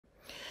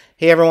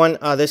Hey everyone,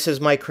 this is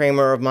Mike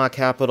Kramer of Mott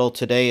Capital.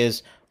 Today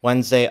is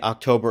Wednesday,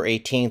 October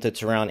 18th.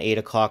 It's around 8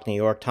 o'clock New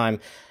York time.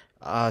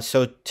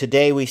 So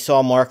today we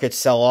saw markets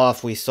sell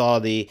off. We saw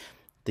the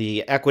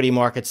equity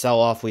market sell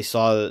off. We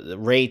saw the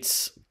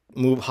rates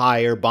move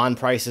higher, bond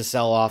prices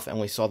sell off, and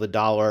we saw the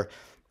dollar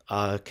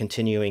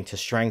continuing to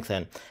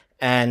strengthen.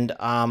 And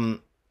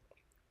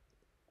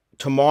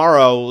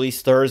tomorrow, at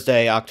least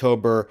Thursday,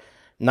 October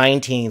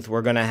 19th,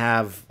 we're going to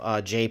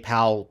have Jay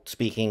Powell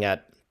speaking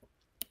at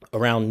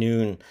around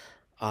noon.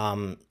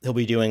 He'll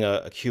be doing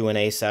a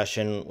Q&A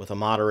session with a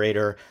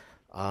moderator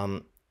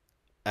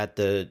at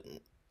the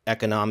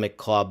Economic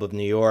Club of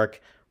New York.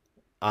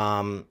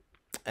 And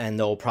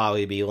there'll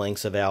probably be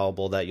links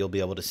available that you'll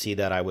be able to see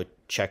that. I would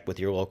check with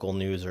your local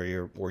news or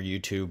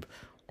YouTube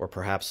or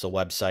perhaps the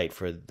website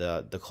for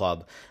the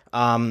club.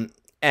 And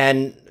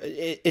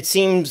it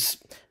seems,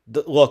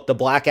 look, the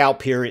blackout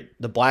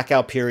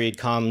period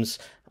comes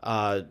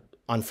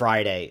on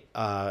Friday.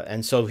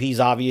 And so he's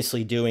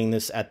obviously doing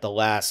this at the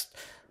last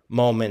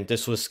moment.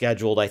 This was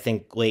scheduled, I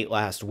think, late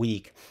last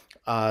week.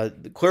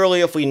 Clearly,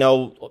 if we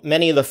know,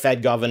 many of the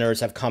Fed governors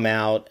have come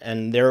out,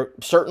 and they're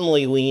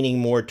certainly leaning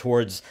more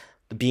towards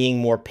the being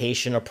more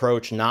patient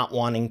approach, not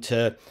wanting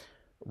to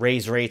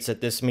raise rates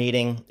at this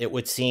meeting. It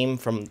would seem,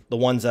 from the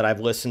ones that I've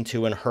listened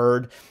to and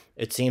heard,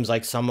 it seems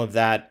like some of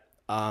that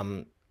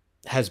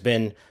has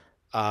been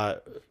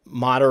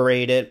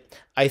moderated.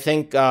 I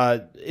think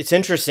it's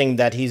interesting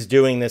that he's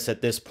doing this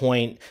at this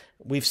point.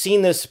 We've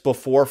seen this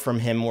before from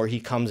him, where he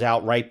comes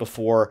out right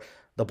before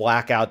the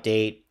blackout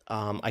date.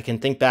 I can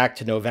think back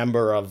to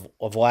November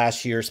of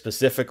last year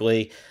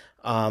specifically.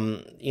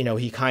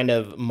 He kind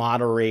of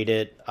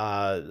moderated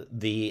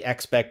the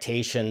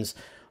expectations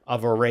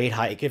of a rate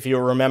hike. If you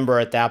remember,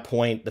 at that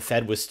point, the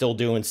Fed was still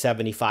doing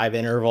 75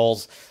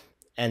 intervals.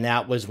 And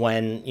that was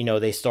when,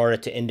 they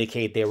started to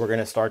indicate they were going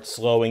to start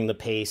slowing the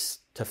pace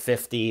to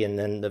 50, and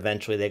then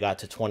eventually they got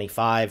to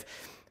 25.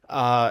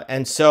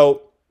 And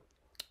so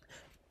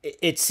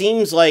it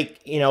seems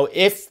like,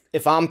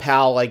 if I'm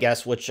Powell, I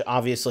guess, which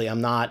obviously I'm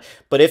not,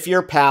 but if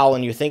you're Powell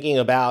and you're thinking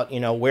about,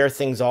 where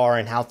things are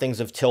and how things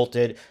have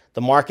tilted,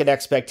 the market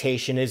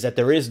expectation is that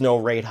there is no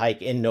rate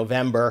hike in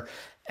November.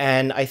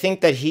 And I think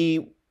that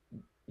he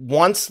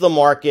wants the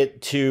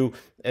market to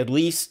at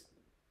least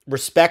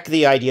respect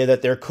the idea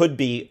that there could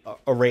be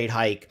a rate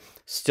hike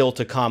still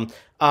to come.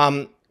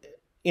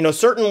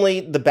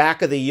 Certainly the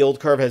back of the yield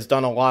curve has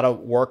done a lot of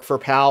work for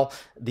Powell.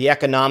 The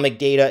economic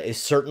data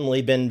has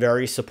certainly been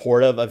very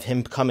supportive of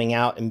him coming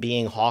out and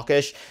being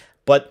hawkish.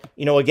 But,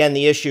 again,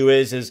 the issue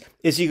is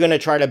he going to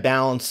try to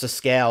balance the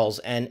scales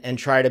and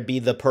try to be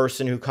the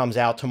person who comes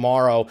out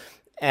tomorrow,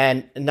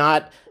 and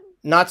not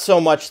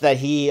so much that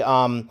he,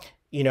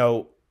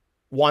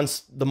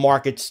 wants the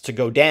markets to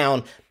go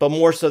down, but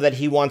more so that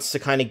he wants to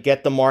kind of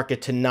get the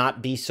market to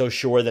not be so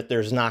sure that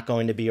there's not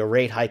going to be a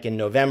rate hike in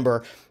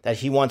November, that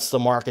he wants the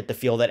market to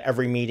feel that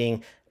every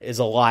meeting is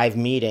a live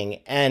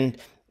meeting. And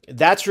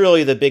that's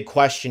really the big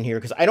question here,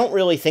 because I don't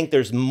really think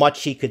there's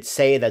much he could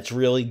say that's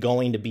really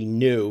going to be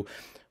new.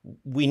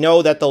 We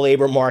know that the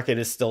labor market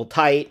is still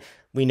tight.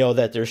 We know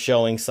that they're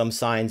showing some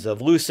signs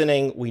of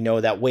loosening. We know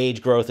that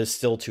wage growth is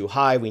still too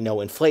high. We know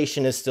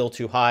inflation is still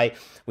too high.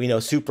 We know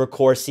super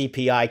core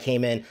CPI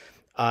came in,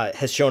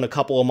 has shown a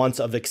couple of months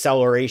of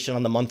acceleration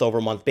on the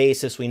month-over-month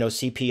basis. We know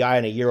CPI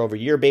on a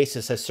year-over-year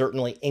basis has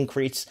certainly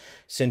increased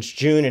since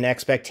June, and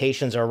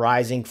expectations are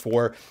rising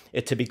for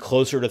it to be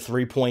closer to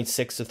 3.6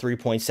 to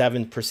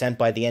 3.7%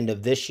 by the end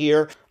of this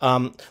year.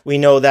 We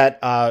know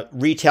that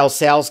retail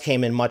sales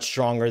came in much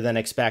stronger than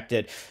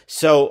expected.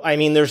 So, I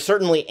mean, there's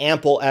certainly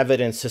ample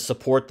evidence to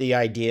support the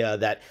idea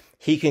that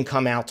he can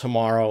come out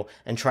tomorrow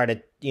and try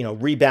to,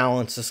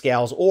 rebalance the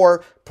scales,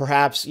 or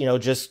perhaps,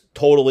 just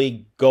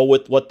totally go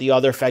with what the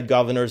other Fed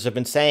governors have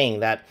been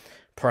saying, that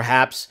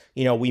perhaps,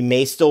 we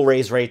may still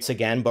raise rates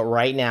again, but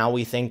right now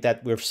we think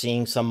that we're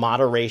seeing some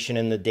moderation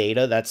in the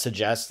data that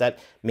suggests that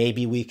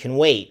maybe we can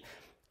wait.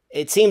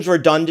 It seems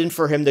redundant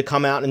for him to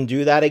come out and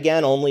do that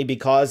again, only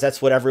because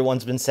that's what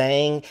everyone's been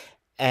saying,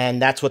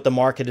 and that's what the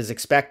market is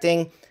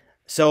expecting.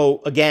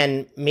 So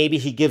again, maybe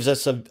he gives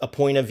us a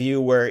point of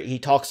view where he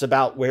talks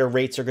about where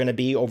rates are going to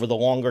be over the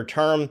longer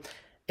term.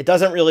 It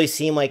doesn't really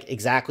seem like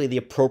exactly the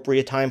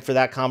appropriate time for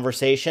that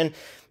conversation,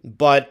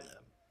 but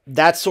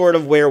that's sort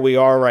of where we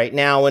are right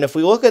now. And if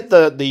we look at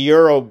the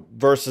euro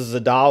versus the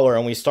dollar,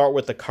 and we start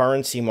with the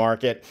currency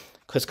market,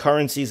 because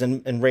currencies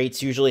and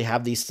rates usually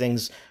have these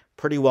things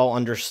pretty well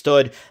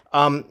understood,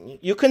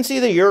 you can see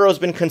the euro's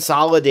been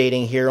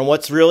consolidating here. And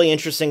what's really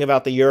interesting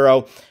about the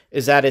euro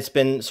is that it's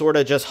been sort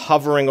of just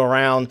hovering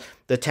around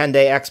the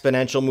 10-day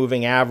exponential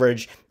moving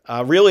average.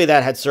 Really,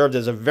 that had served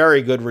as a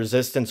very good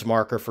resistance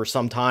marker for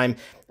some time.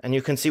 And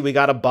you can see we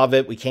got above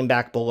it, we came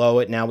back below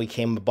it, now we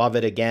came above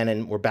it again,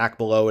 and we're back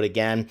below it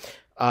again.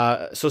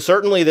 So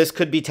certainly this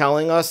could be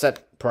telling us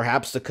that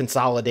perhaps the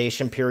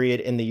consolidation period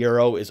in the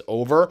euro is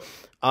over.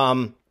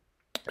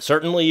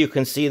 Certainly you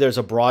can see there's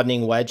a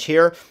broadening wedge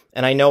here,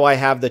 and I know I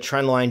have the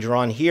trend line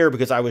drawn here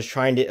because I was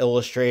trying to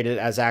illustrate it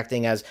as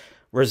acting as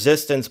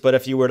resistance, but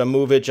if you were to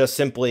move it just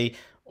simply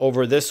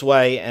over this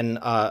way and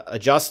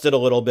adjust it a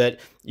little bit,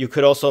 you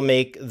could also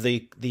make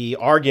the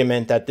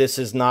argument that this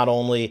is not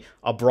only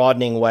a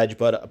broadening wedge,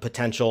 but a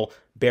potential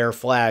bear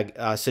flag,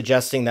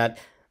 suggesting that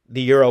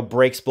the euro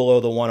breaks below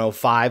the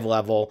 105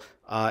 level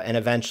and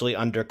eventually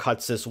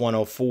undercuts this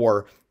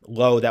 104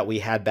 low that we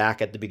had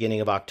back at the beginning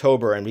of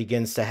October and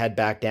begins to head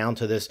back down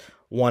to this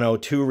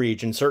 102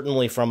 region.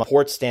 Certainly from a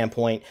support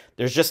standpoint,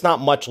 there's just not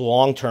much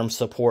long-term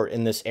support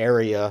in this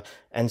area.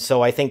 And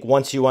so I think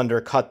once you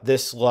undercut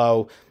this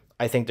low,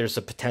 I think there's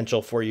a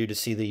potential for you to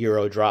see the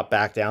euro drop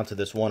back down to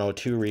this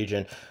 102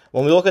 region.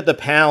 When we look at the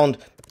pound,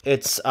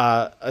 it's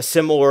a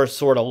similar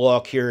sort of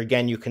look here.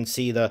 Again, you can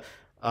see the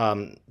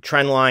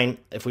trend line.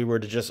 If we were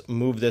to just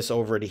move this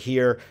over to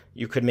here,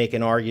 you could make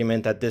an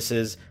argument that this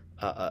is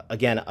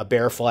again a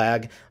bear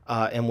flag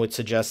and would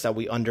suggest that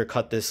we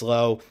undercut this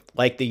low.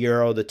 Like the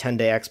euro, the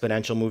 10-day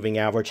exponential moving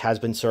average has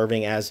been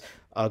serving as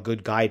a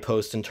good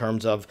guidepost in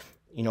terms of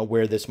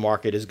where this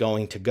market is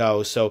going to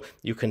go. So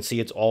you can see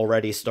it's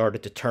already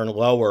started to turn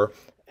lower,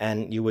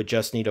 and you would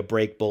just need a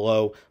break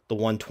below the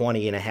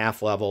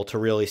 120.5 level to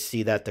really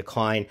see that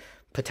decline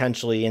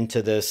potentially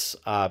into this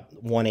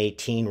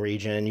 118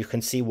 region. And you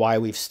can see why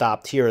we've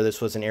stopped here.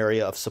 This was an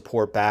area of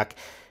support back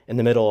in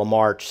the middle of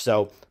March.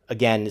 So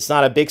again, it's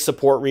not a big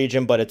support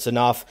region, but it's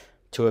enough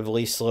to have at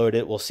least slowed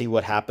it. We'll see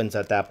what happens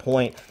at that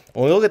point.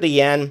 When we look at the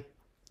yen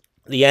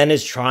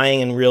is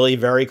trying and really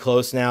very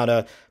close now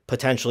to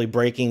potentially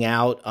breaking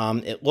out.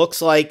 It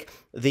looks like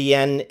the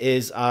yen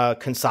is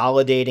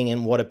consolidating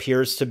in what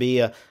appears to be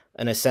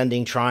an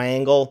ascending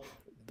triangle.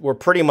 We're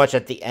pretty much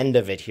at the end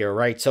of it here,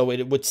 right? So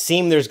it would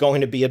seem there's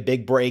going to be a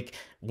big break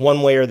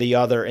one way or the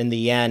other in the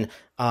yen.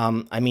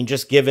 I mean,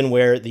 just given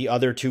where the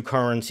other two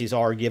currencies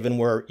are, given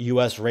where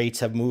U.S.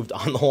 rates have moved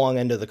on the long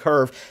end of the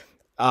curve,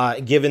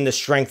 given the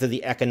strength of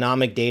the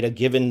economic data,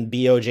 given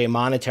BOJ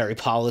monetary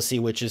policy,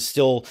 which is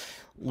still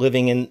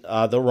living in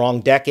the wrong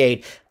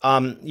decade,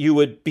 you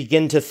would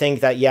begin to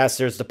think that, yes,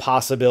 there's the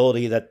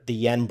possibility that the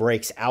yen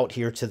breaks out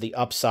here to the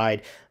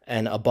upside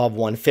and above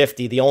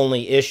 150. The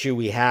only issue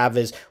we have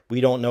is we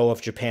don't know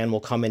if Japan will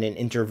come in and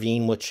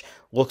intervene, which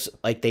looks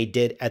like they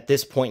did at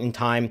this point in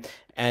time,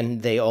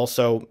 and they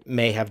also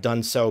may have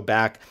done so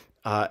back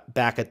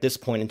at this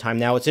point in time.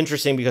 Now, it's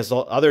interesting because the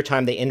other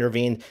time they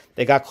intervened,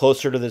 they got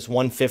closer to this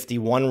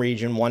 151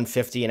 region,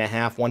 150.5,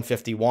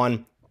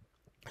 151.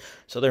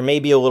 So there may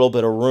be a little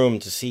bit of room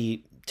to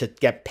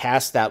get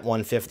past that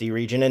 150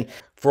 region. And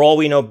for all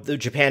we know,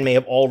 Japan may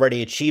have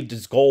already achieved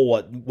its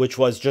goal, which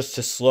was just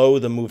to slow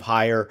the move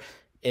higher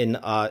in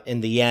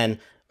the yen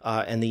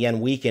and the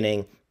yen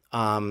weakening.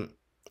 And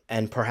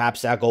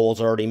perhaps that goal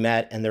is already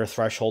met and their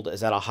threshold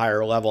is at a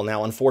higher level.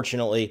 Now,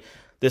 unfortunately,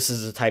 this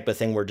is the type of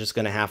thing we're just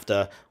going to have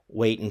to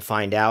wait and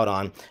find out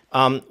on.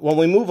 When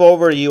we move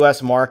over to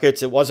U.S.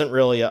 markets, it wasn't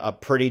really a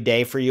pretty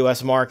day for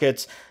U.S.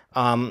 markets.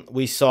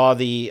 We saw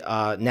the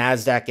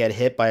NASDAQ get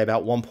hit by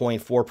about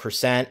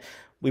 1.4%.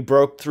 We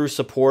broke through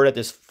support at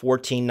this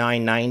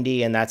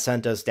 14,990, and that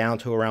sent us down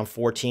to around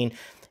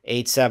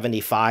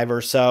 14,875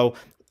 or so.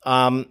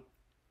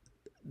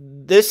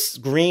 This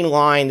green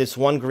line, this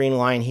one green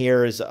line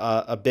here, is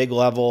a big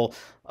level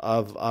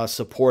of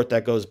support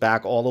that goes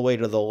back all the way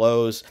to the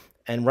lows.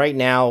 And right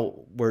now,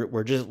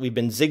 we've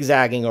been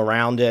zigzagging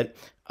around it.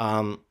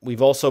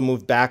 We've also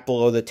moved back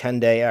below the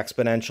 10-day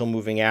exponential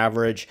moving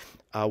average,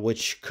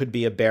 which could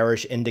be a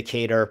bearish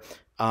indicator.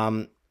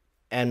 And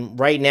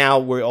right now,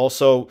 we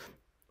also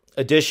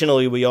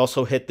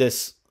hit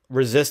this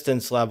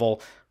resistance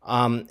level.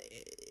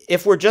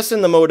 If we're just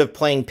in the mode of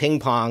playing ping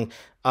pong,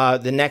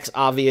 the next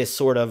obvious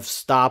sort of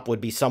stop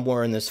would be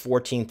somewhere in this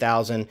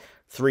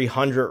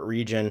 14,300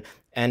 region.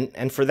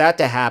 And for that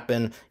to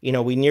happen,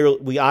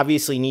 we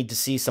obviously need to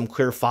see some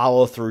clear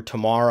follow through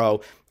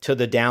tomorrow to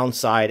the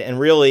downside and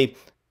really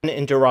in an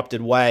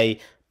uninterrupted way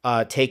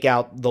take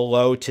out the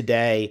low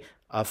today,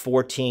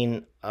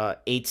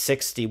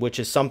 14,860, which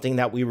is something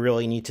that we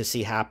really need to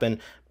see happen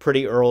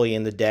pretty early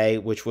in the day,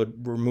 which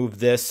would remove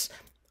this,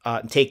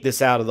 take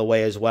this out of the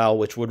way as well,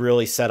 which would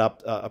really set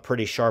up a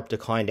pretty sharp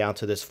decline down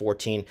to this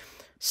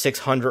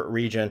 14,600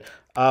 region.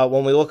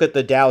 When we look at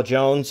the Dow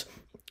Jones,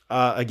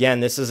 again,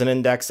 this is an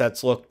index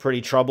that's looked pretty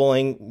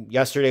troubling.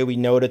 Yesterday, we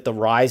noted the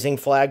rising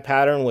flag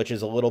pattern, which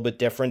is a little bit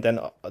different than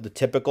the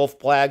typical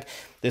flag.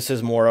 This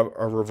is more of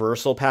a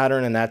reversal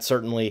pattern, and that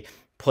certainly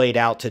played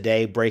out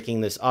today,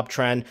 breaking this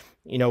uptrend.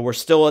 We're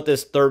still at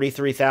this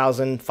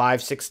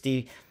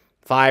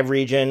 33,565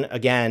 region.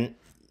 Again,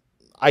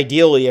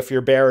 ideally, if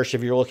you're bearish,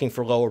 if you're looking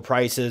for lower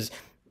prices,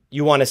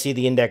 you want to see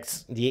the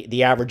index,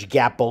 the average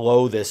gap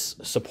below this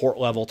support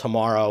level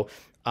tomorrow.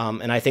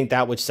 And I think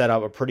that would set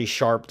up a pretty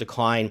sharp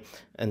decline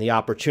and the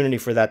opportunity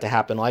for that to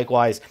happen.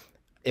 Likewise,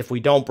 if we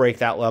don't break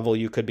that level,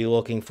 you could be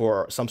looking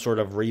for some sort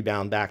of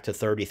rebound back to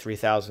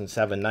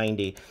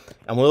 33,790.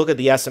 And we look at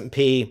the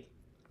S&P.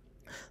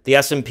 The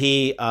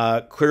S&P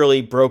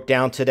clearly broke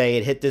down today.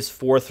 It hit this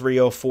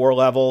 4,304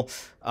 level,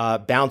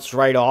 bounced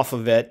right off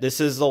of it.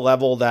 This is the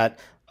level that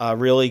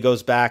really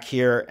goes back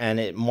here, and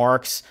it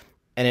marks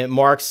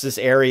this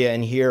area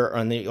in here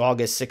on the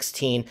August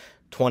 16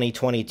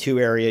 2022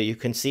 area. You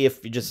can see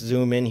if you just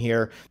zoom in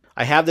here,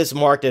 I have this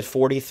marked at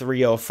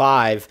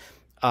 43.05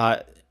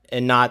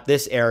 and not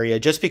this area,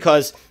 just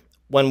because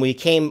when we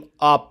came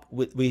up,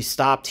 we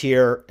stopped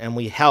here and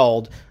we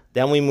held,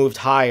 then we moved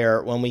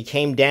higher. When we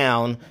came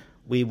down,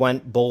 we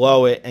went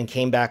below it and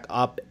came back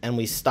up and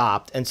we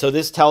stopped. And so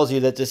this tells you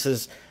that this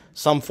is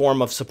some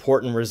form of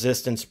support and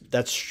resistance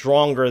that's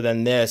stronger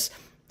than this.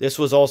 This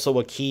was also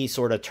a key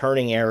sort of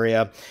turning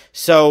area.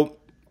 So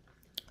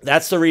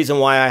that's the reason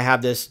why I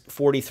have this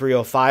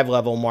 43.05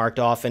 level marked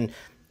off. And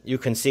you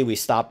can see we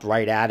stopped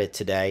right at it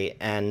today.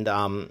 And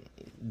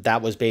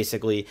that was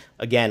basically,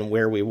 again,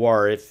 where we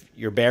were. If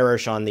you're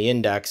bearish on the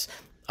index,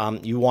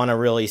 you want to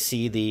really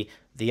see the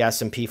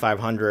S&P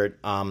 500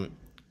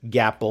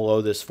 gap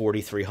below this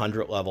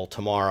 4,300 level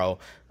tomorrow,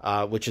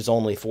 which is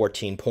only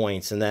 14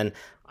 points. And then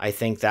I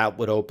think that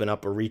would open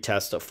up a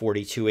retest of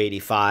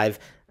 42.85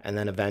 and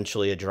then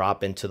eventually a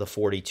drop into the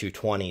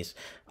 42.20s.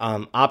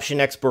 Option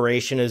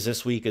expiration is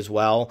this week as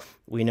well.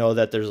 We know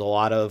that there's a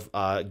lot of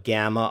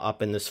gamma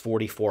up in this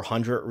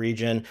 4,400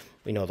 region.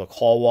 We know the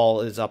call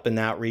wall is up in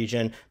that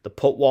region. The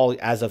put wall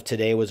as of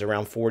today was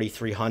around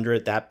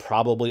 4,300. That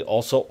probably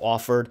also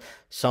offered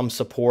some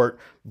support.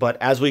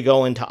 But as we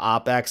go into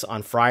OPEX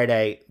on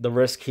Friday, the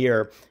risk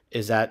here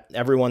is that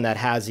everyone that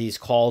has these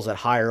calls at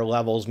higher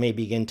levels may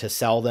begin to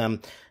sell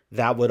them.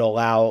 That would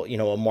allow,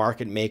 a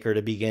market maker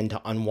to begin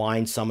to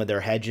unwind some of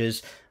their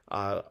hedges.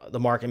 The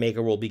market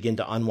maker will begin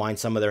to unwind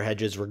some of their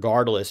hedges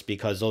regardless,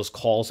 because those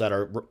calls that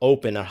are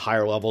open at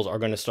higher levels are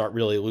going to start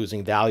really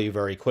losing value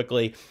very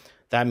quickly.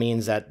 That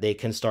means that they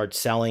can start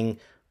selling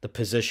the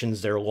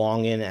positions they're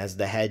long in as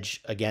the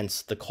hedge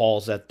against the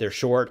calls that they're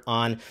short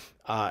on.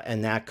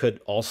 And that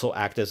could also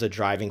act as a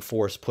driving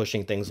force,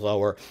 pushing things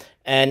lower.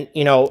 And,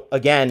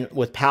 again,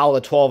 with Powell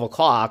at 12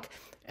 o'clock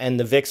and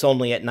the VIX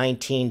only at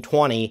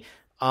 1920,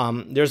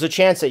 there's a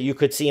chance that you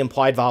could see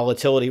implied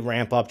volatility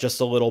ramp up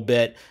just a little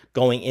bit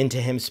going into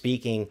him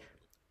speaking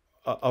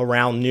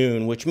around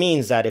noon, which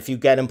means that if you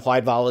get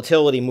implied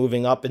volatility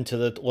moving up into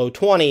the low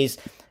 20s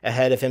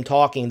ahead of him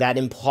talking, that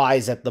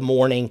implies that the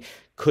morning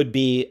could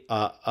be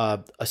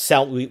a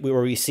sell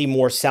where we see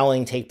more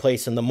selling take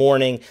place in the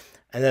morning.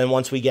 And then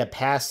once we get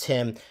past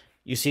him,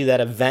 you see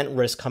that event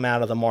risk come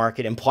out of the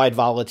market, implied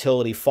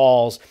volatility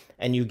falls,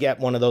 and you get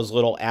one of those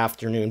little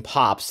afternoon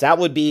pops. That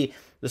would be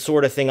the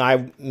sort of thing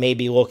I may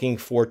be looking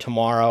for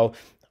tomorrow,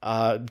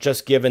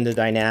 just given the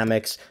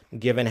dynamics,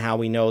 given how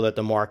we know that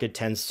the market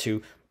tends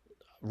to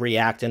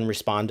react and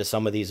respond to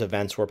some of these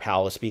events where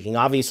Powell is speaking.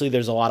 Obviously,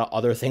 there's a lot of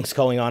other things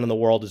going on in the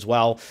world as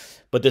well,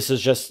 but this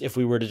is just, if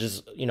we were to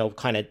just,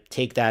 kind of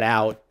take that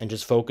out and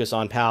just focus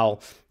on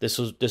Powell, this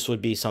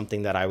would be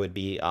something that I would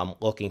be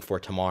looking for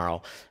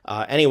tomorrow.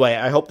 Anyway,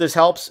 I hope this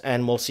helps,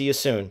 and we'll see you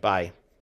soon. Bye.